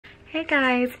Hey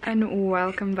guys, and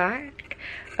welcome back.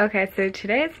 Okay, so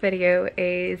today's video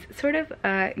is sort of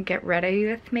a get ready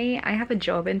with me. I have a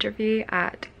job interview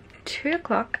at 2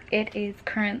 o'clock. It is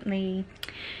currently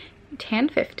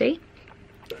 10:50.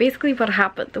 Basically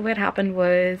the way it happened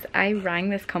was I rang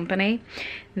this company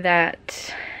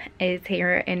that is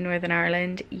here in Northern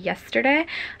Ireland yesterday.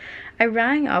 I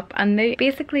rang up and they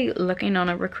basically looking on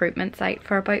a recruitment site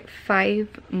for about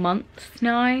 5 months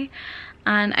now.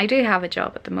 And I do have a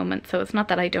job at the moment, so it's not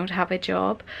that I don't have a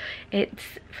job.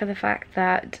 It's for the fact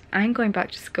that I'm going back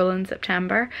to school in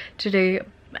September to do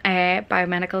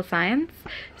biomedical science.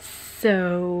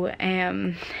 So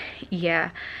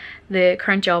yeah, the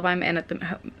current job I'm in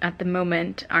at the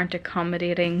moment aren't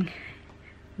accommodating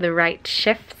the right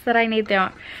shifts that I need. They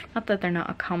aren't, not that they're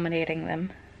not accommodating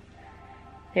them.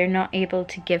 They're not able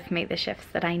to give me the shifts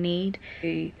that I need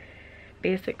to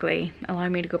basically allow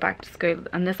me to go back to school.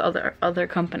 And this other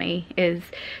company is,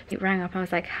 it rang up and I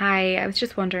was like, hi, I was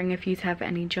just wondering if you have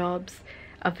any jobs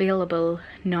available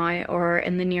now or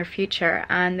in the near future.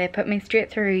 And they put me straight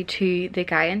through to the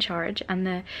guy in charge, and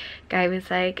the guy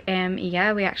was like,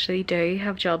 yeah, we actually do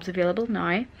have jobs available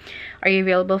now. Are you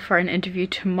available for an interview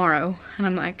tomorrow? And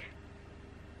I'm like,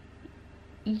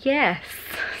 yes.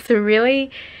 So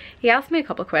really, he asked me a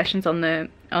couple of questions on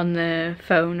the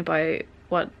phone about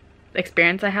what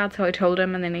experience I had, so I told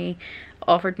him, and then he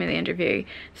offered me the interview.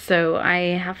 So I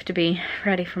have to be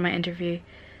ready for my interview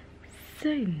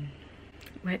soon,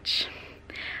 which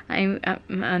I'm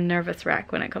a nervous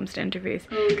wreck when it comes to interviews.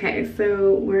 Okay,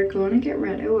 so we're going to get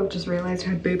ready. Oh, I've just realized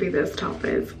how booby this top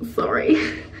is.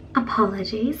 Sorry.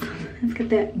 Apologies. Let's get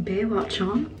the Baywatch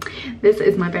on. This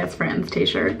is my best friend's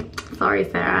t-shirt. Sorry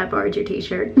Sarah, I borrowed your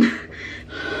t-shirt.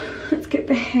 Let's get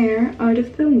the hair out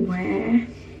of the way.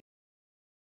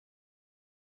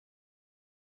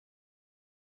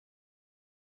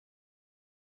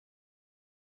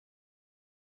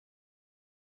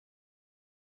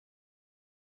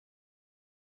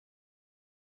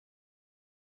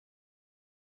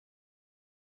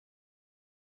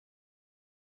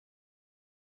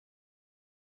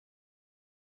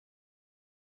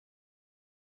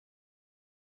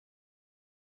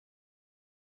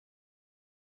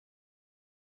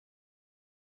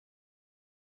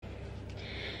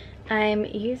 I'm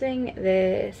using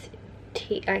this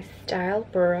style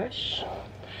brush.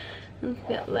 Let's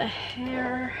get the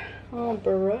hair all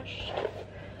brushed,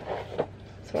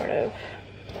 sort of.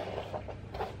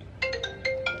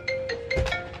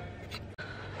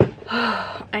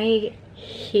 I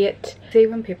hate, see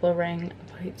when people ring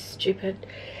about stupid,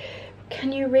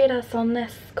 can you rate us on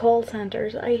this call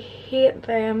centers? I hate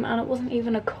them. And it wasn't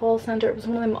even a call center, it was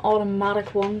one of them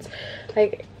automatic ones.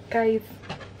 Like, guys,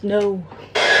 no.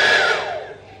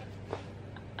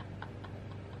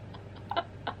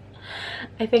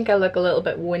 I think I look a little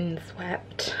bit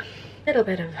windswept. A little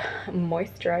bit of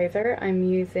moisturizer. I'm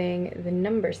using the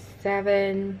number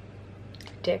 7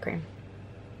 day cream.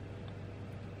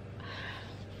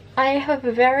 I have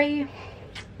a very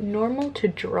normal to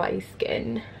dry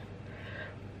skin,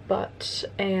 but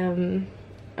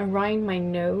around my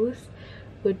nose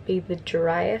would be the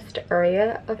driest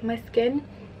area of my skin.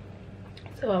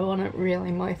 So I want to really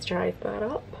moisturize that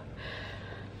up.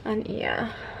 And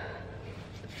yeah,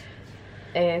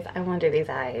 is I want to do these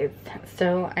eyes.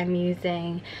 So I'm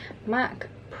using MAC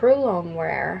Pro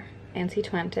Longwear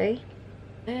NC20.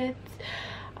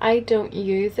 I don't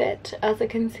use it as a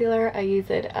concealer, I use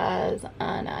it as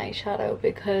an eyeshadow,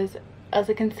 because as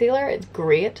a concealer it's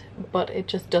great, but it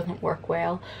just doesn't work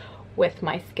well with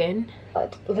my skin.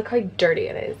 But look how dirty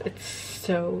it is. It's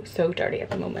so dirty at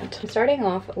the moment. I'm starting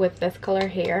off with this color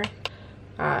here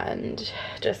and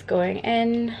just going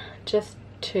in just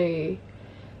to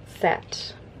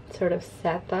sort of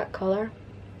set that color.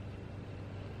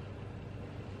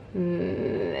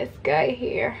 This guy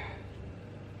here.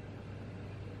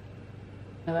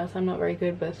 I'm not very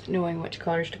good with knowing which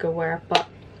colors to go where, but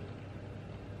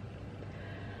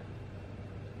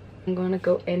I'm going to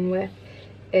go in with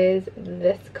is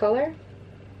this color.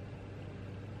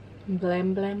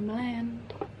 Blend, blend,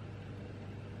 blend.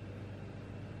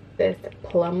 This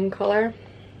plum color.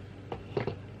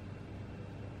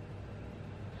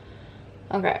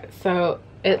 Okay, so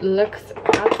it looks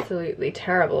absolutely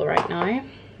terrible right now,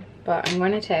 but I'm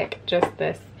going to take just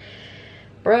this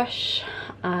brush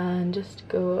and just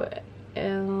go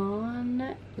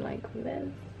on like this.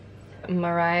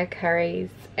 Mariah Carey's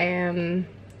My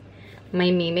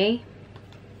Mimi,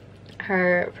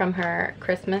 from her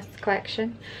Christmas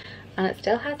collection, and it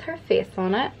still has her face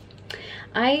on it.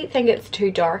 I think it's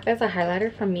too dark as a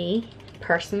highlighter for me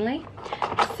personally,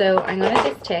 so I'm gonna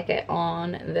just take it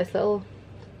on this little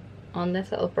on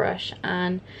this little brush,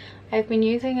 and I've been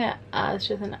using it as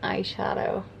just an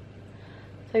eyeshadow.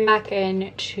 So back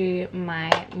into my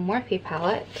Morphe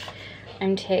palette,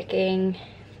 I'm taking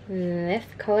this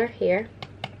color here,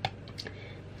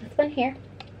 this one here,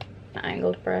 an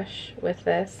angled brush with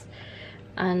this,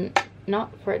 and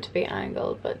not for it to be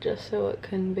angled, but just so it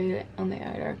can be on the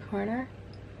outer corner.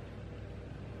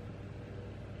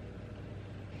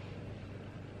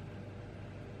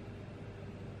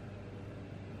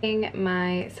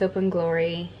 My Soap and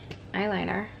Glory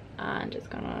eyeliner, and just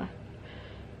gonna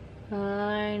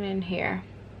line in here,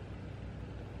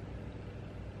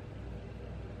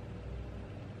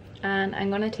 and I'm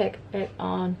gonna take it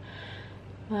on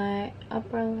my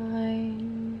upper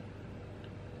line.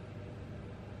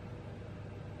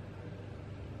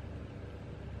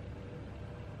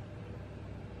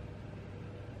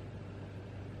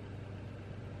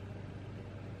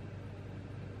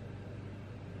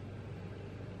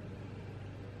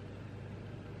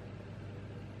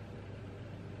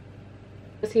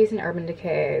 Just using Urban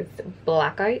Decay's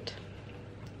Blackout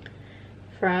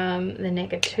from the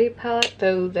Naked 2 palette,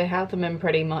 though they have them in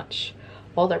pretty much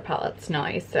all their palettes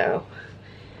now, so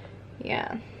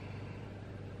yeah.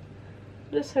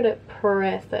 Just sort of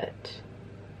press it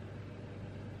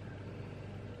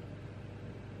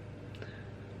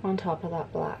on top of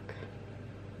that black.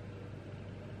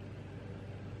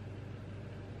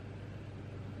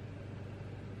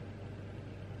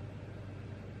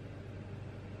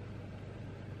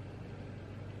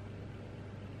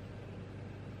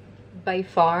 By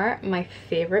far my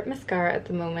favorite mascara at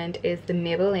the moment is the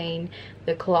Maybelline,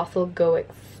 the Colossal Go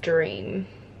Extreme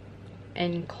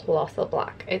in Colossal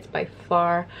Black. It's by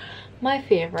far my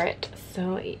favorite,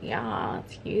 so yeah,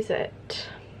 let's use it.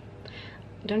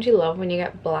 Don't you love when you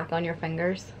get black on your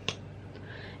fingers?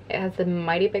 It has a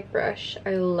mighty big brush.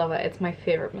 I love it. It's my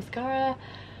favorite mascara.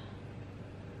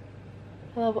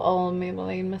 I love all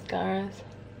Maybelline mascaras.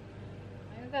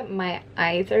 Now that my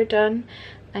eyes are done,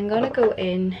 I'm gonna go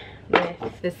in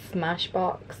with the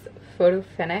Smashbox Photo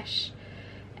Finish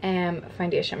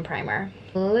foundation primer.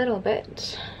 A little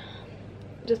bit.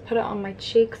 Just put it on my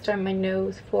cheeks, down my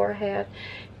nose, forehead,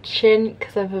 chin,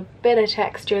 because I have a bit of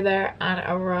texture there, and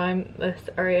around this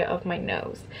area of my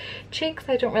nose. Cheeks,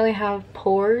 I don't really have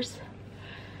pores,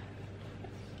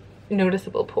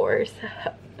 noticeable pores,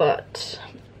 but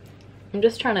I'm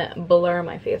just trying to blur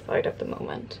my face out at the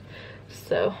moment.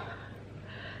 So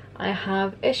I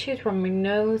have issues from my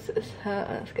nose, so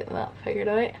let's get that figured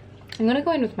out. I'm gonna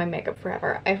go in with my Makeup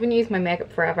Forever. I haven't used my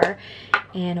Makeup Forever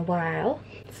in a while,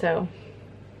 so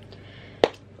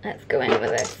let's go in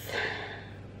with this.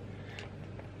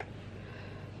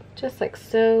 Just like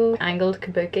so. Angled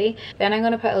kabuki. Then I'm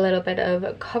gonna put a little bit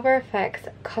of Cover FX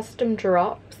Custom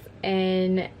Drops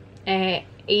in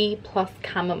E plus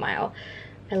Chamomile.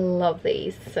 I love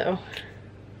these, so.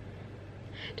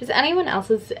 Does anyone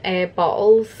else's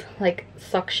bottles like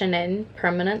suction in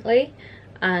permanently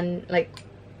and like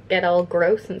get all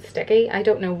gross and sticky? I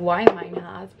don't know why mine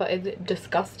has, but it's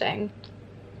disgusting.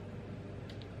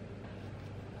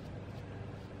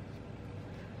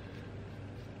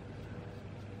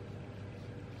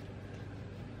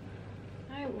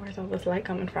 Where's all this light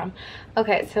coming from?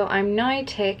 Okay, so I'm now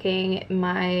taking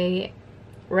my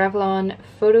Revlon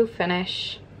Photo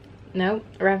Finish, no,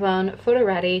 Revlon Photo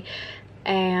Ready,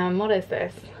 what is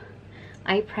this?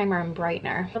 Eye primer and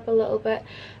brightener up a little bit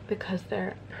because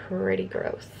they're pretty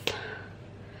gross.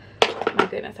 My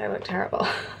goodness, I look terrible.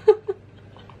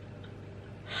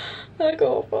 I look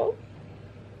awful.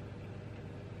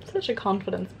 Such a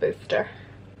confidence booster.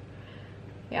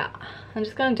 Yeah, I'm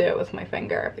just gonna do it with my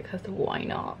finger because why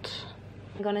not?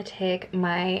 I'm gonna take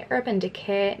my Urban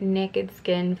Decay Naked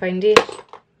Skin Foundation,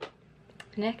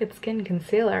 Naked Skin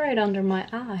Concealer right under my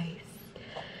eyes.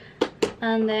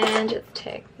 And then just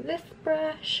take this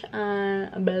brush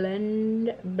and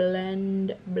blend,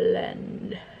 blend,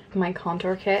 blend my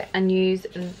contour kit and use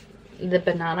the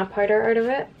banana powder out of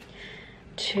it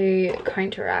to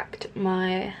counteract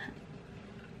my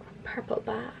purple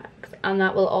bags. And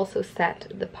that will also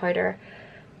set the powder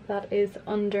that is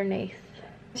underneath.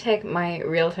 Take my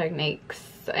Real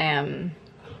Techniques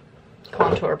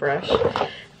contour brush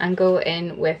and go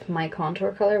in with my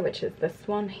contour color, which is this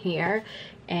one here,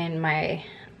 in my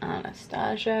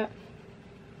Anastasia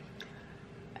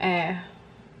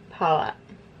palette.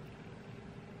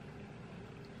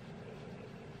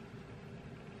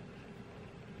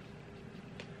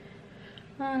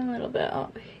 And a little bit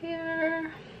up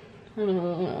here, and a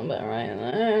little bit right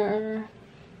there,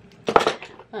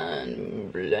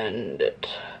 and blend it.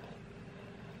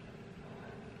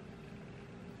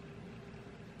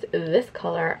 this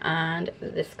color and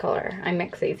this color. I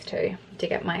mix these two to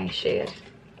get my shade.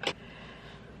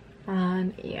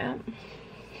 And yeah.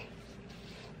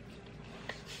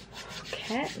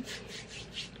 Okay.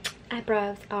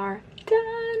 Eyebrows are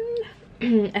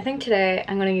done. I think today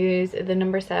I'm going to use the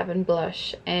number 7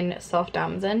 blush in Soft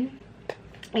Damson.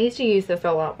 I used to use this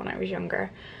a lot when I was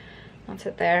younger. That's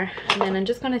it there. And then I'm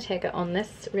just going to take it on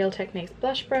this Real Techniques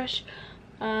blush brush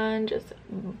and just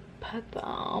put that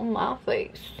on my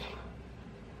face.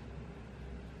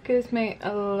 Gives me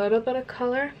a little bit of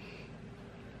color,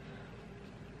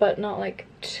 but not like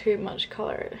too much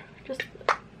color. Just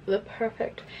the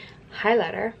perfect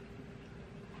highlighter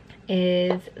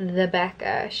is the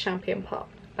Becca Champagne Pop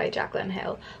by Jaclyn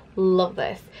Hill. Love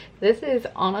this. This is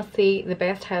honestly the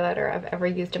best highlighter I've ever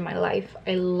used in my life.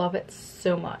 I love it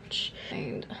so much.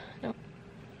 And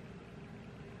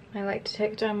I like to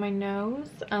take it down my nose,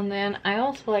 and then I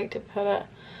also like to put it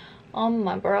on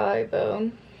my brow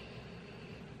bone.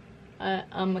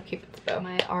 On my Cupid's bow.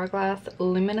 My Hourglass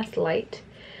Luminous Light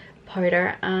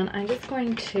powder, and I'm just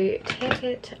going to take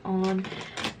it on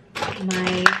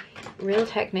my Real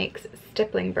Techniques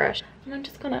stippling brush, and I'm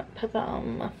just gonna put that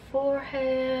on my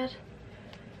forehead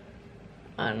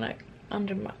and like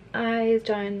under my eyes,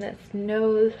 down this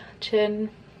nose,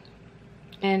 chin,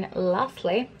 and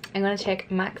lastly I'm gonna take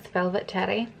MAC's Velvet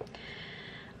Teddy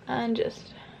and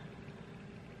just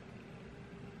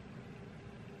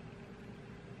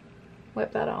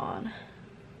whip that on.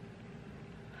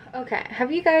 Okay,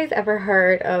 have you guys ever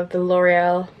heard of the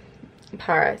L'Oreal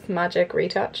Paris Magic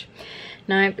Retouch?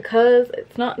 Now, because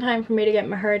it's not time for me to get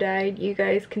my hair dyed, you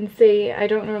guys can see I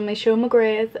don't normally show my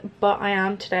greys, but I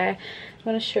am today. I'm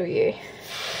going to show you.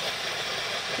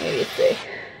 Maybe you see.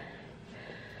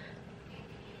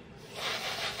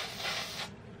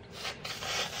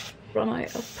 Run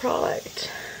out of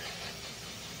product.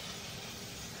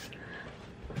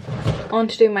 On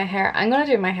to do my hair. I'm going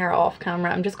to do my hair off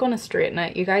camera. I'm just going to straighten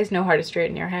it. You guys know how to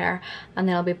straighten your hair, and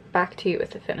then I'll be back to you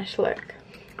with the finished look.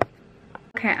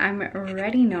 Okay, I'm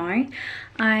ready now.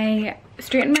 I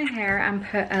straightened my hair and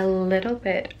put a little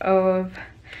bit of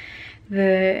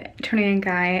the Toni &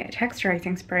 Guy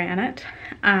texturizing spray in it.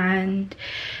 And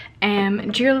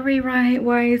jewellery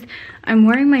wise, I'm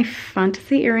wearing my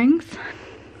fantasy earrings.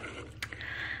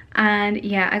 And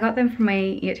yeah, I got them for my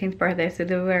 18th birthday, so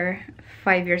they were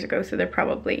 5 years ago, so they're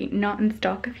probably not in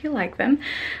stock if you like them.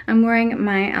 I'm wearing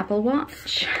my Apple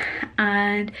Watch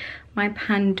and my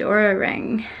Pandora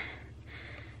ring,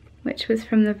 which was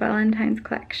from the Valentine's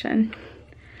collection.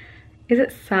 Is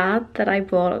it sad that I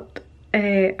bought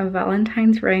a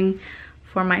Valentine's ring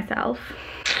for myself?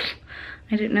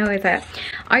 I don't know, is it?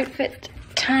 Outfit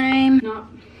time. Not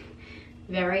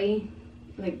very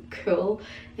like cool.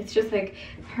 It's just like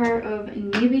a pair of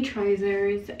navy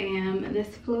trousers,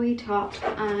 this flowy top,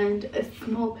 and a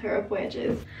small pair of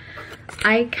wedges.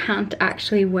 I can't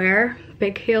actually wear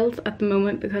big heels at the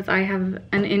moment because I have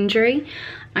an injury.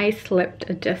 I slipped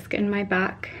a disc in my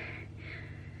back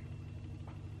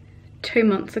 2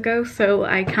 months ago, so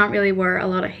I can't really wear a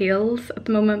lot of heels at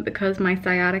the moment because my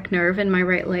sciatic nerve in my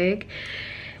right leg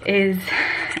is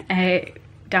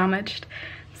damaged,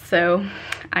 so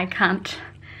I can't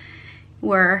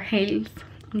wear heels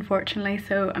unfortunately.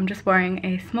 So I'm just wearing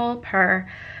a small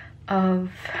pair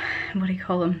of, what do you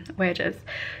call them, wedges.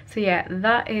 So yeah,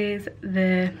 that is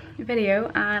the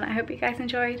video, and I hope you guys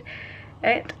enjoyed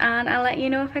it, and I'll let you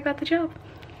know if I got the job.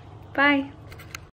 Bye.